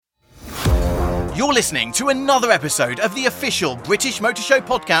You're listening to another episode of the official British Motor Show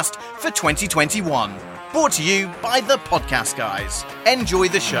podcast for 2021. Brought to you by the Podcast Guys. Enjoy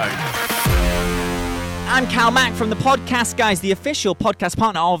the show. I'm Cal Mack from the Podcast Guys, the official podcast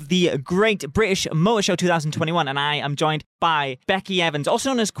partner of the Great British Motor Show 2021, and I am joined by Becky Evans, also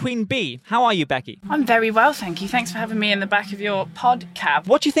known as Queen Bee. How are you, Becky? I'm very well, thank you. Thanks for having me in the back of your Podcab.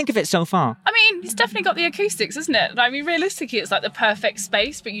 What do you think of it so far? I mean, it's definitely got the acoustics, isn't it? I mean, realistically, it's like the perfect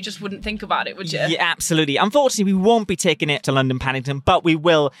space, but you just wouldn't think about it, would you? Yeah, absolutely. Unfortunately, we won't be taking it to London Paddington, but we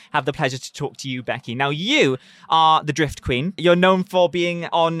will have the pleasure to talk to you, Becky. Now, you are the Drift Queen. You're known for being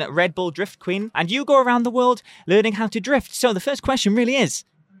on Red Bull Drift Queen, and you go around the world learning how to drift. So the first question really is,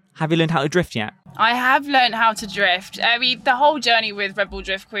 have you learned how to drift yet? I have learned how to drift. I mean, the whole journey with Red Bull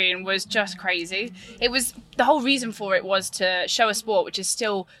Drift Queen was just crazy. The whole reason for it was to show a sport which is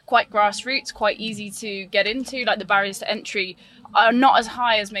still quite grassroots, quite easy to get into. Like, the barriers to entry are not as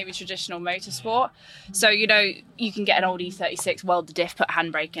high as maybe traditional motorsport. So, you know, you can get an old E36, weld the diff, put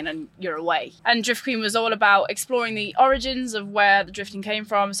handbrake in, and you're away. And Drift Queen was all about exploring the origins of where the drifting came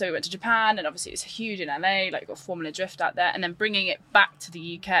from. So we went to Japan, and obviously it's huge in LA, like, got Formula Drift out there, and then bringing it back to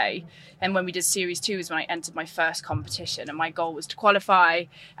the UK. And when we did Series 2 is when I entered my first competition, and my goal was to qualify,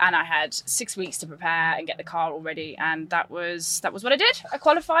 and I had 6 weeks to prepare and get the car all ready, and that was what I did. I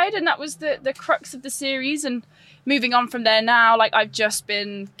qualified, and that was the crux of the series. And moving on from there now, like, I've just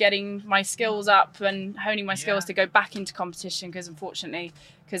been getting my skills up and honing my skills to go back into competition, because unfortunately,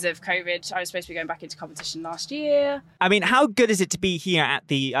 because of COVID, I was supposed to be going back into competition last year. I mean, how good is it to be here at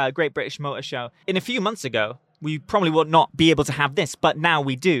the Great British Motor Show? In a few months ago, we probably would not be able to have this, but now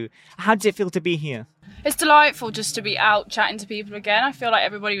we do. How does it feel to be here? It's delightful just to be out chatting to people again. I feel like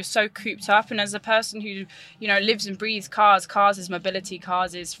everybody was so cooped up, and as a person who, you know, lives and breathes cars is mobility,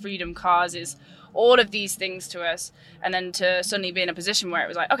 cars is freedom, cars is all of these things to us, and then to suddenly be in a position where it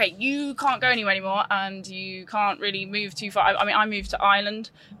was like, okay, you can't go anywhere anymore, and you can't really move too far. I mean, I moved to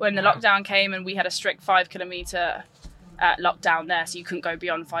Ireland when the lockdown came, and we had a strict 5 kilometre lockdown there, so you couldn't go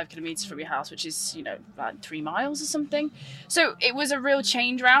beyond 5 kilometres from your house, which is, you know, like 3 miles or something. So it was a real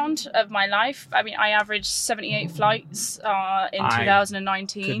change round of my life. I mean, I averaged 78 flights in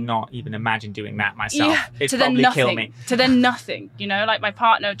 2019. I could not even imagine doing that myself. Yeah, it'd probably kill me. To then nothing, you know, like, my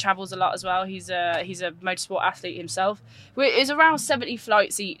partner travels a lot as well. He's a motorsport athlete himself. It's around 70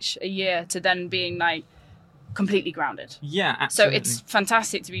 flights each a year to then being like completely grounded. Yeah, absolutely. So it's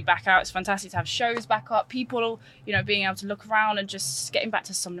fantastic to be back out. It's fantastic to have shows back up, people, you know, being able to look around and just getting back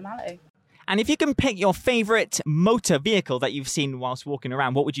to some normality. And if you can pick your favourite motor vehicle that you've seen whilst walking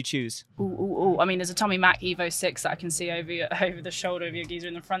around, what would you choose? I mean, there's a Tommy Mac Evo 6 that I can see over the shoulder of your geezer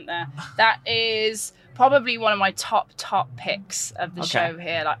in the front there. That is probably one of my top picks of the show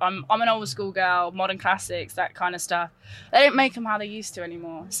here. Like, I'm an old school girl, modern classics, that kind of stuff. They don't make them how they used to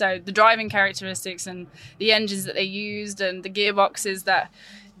anymore. So the driving characteristics and the engines that they used and the gearboxes, that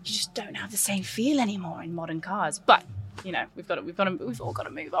you just don't have the same feel anymore in modern cars. But, you know, we've all got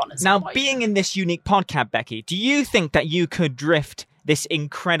to move on. Now, being in this unique Podcab, Becky, do you think that you could drift this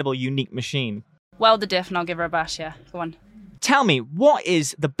incredible, unique machine? Weld the diff and I'll give her a bash, yeah. Go on. Tell me, what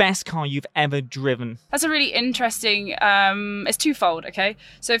is the best car you've ever driven? That's a really interesting, it's twofold, okay?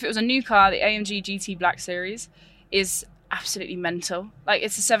 So if it was a new car, the AMG GT Black Series is absolutely mental. Like,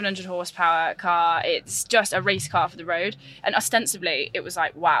 it's a 700 horsepower car. It's just a race car for the road. And ostensibly, it was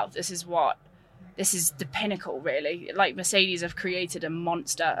like, wow, this is the pinnacle, really. Like, Mercedes have created a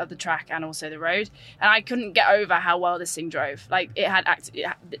monster of the track and also the road. And I couldn't get over how well this thing drove. Like, it had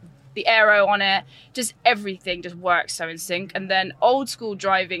the aero on it, just everything just works so in sync. And then old school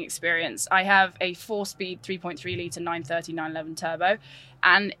driving experience, I have a 4-speed 3.3 litre 930 911 turbo,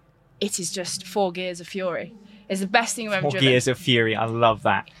 and it is just 4 gears of fury. It's the best thing I've ever driven. 4 gears of fury, I love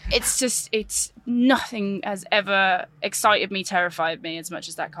that. It's nothing has ever excited me, terrified me as much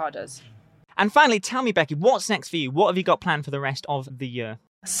as that car does. And finally, tell me, Becky, what's next for you? What have you got planned for the rest of the year?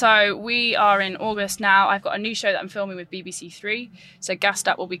 So we are in August now. I've got a new show that I'm filming with BBC Three. So Gassed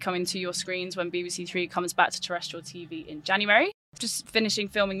Up will be coming to your screens when BBC Three comes back to terrestrial TV in January. Just finishing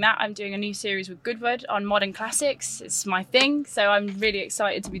filming that. I'm doing a new series with Goodwood on modern classics. It's my thing. So I'm really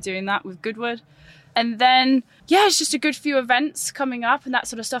excited to be doing that with Goodwood. And then, yeah, it's just a good few events coming up and that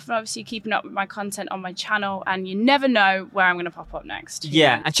sort of stuff. And obviously keeping up with my content on my channel. And you never know where I'm going to pop up next.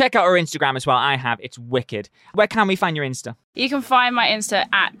 Yeah, and check out our Instagram as well. I have. It's wicked. Where can we find your Insta? You can find my Insta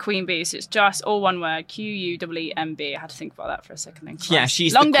at Queen Bee. So it's just all one word, QUEEMB. I had to think about that for a second then. Yeah,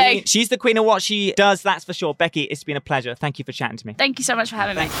 she's Long the day. queen. She's the queen of what she does, that's for sure. Becky, it's been a pleasure. Thank you for chatting to me. Thank you so much for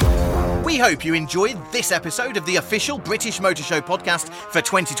having me. We hope you enjoyed this episode of the official British Motor Show podcast for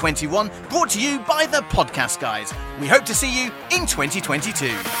 2021, brought to you by the Podcast Guys. We hope to see you in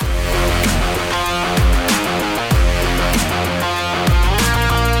 2022.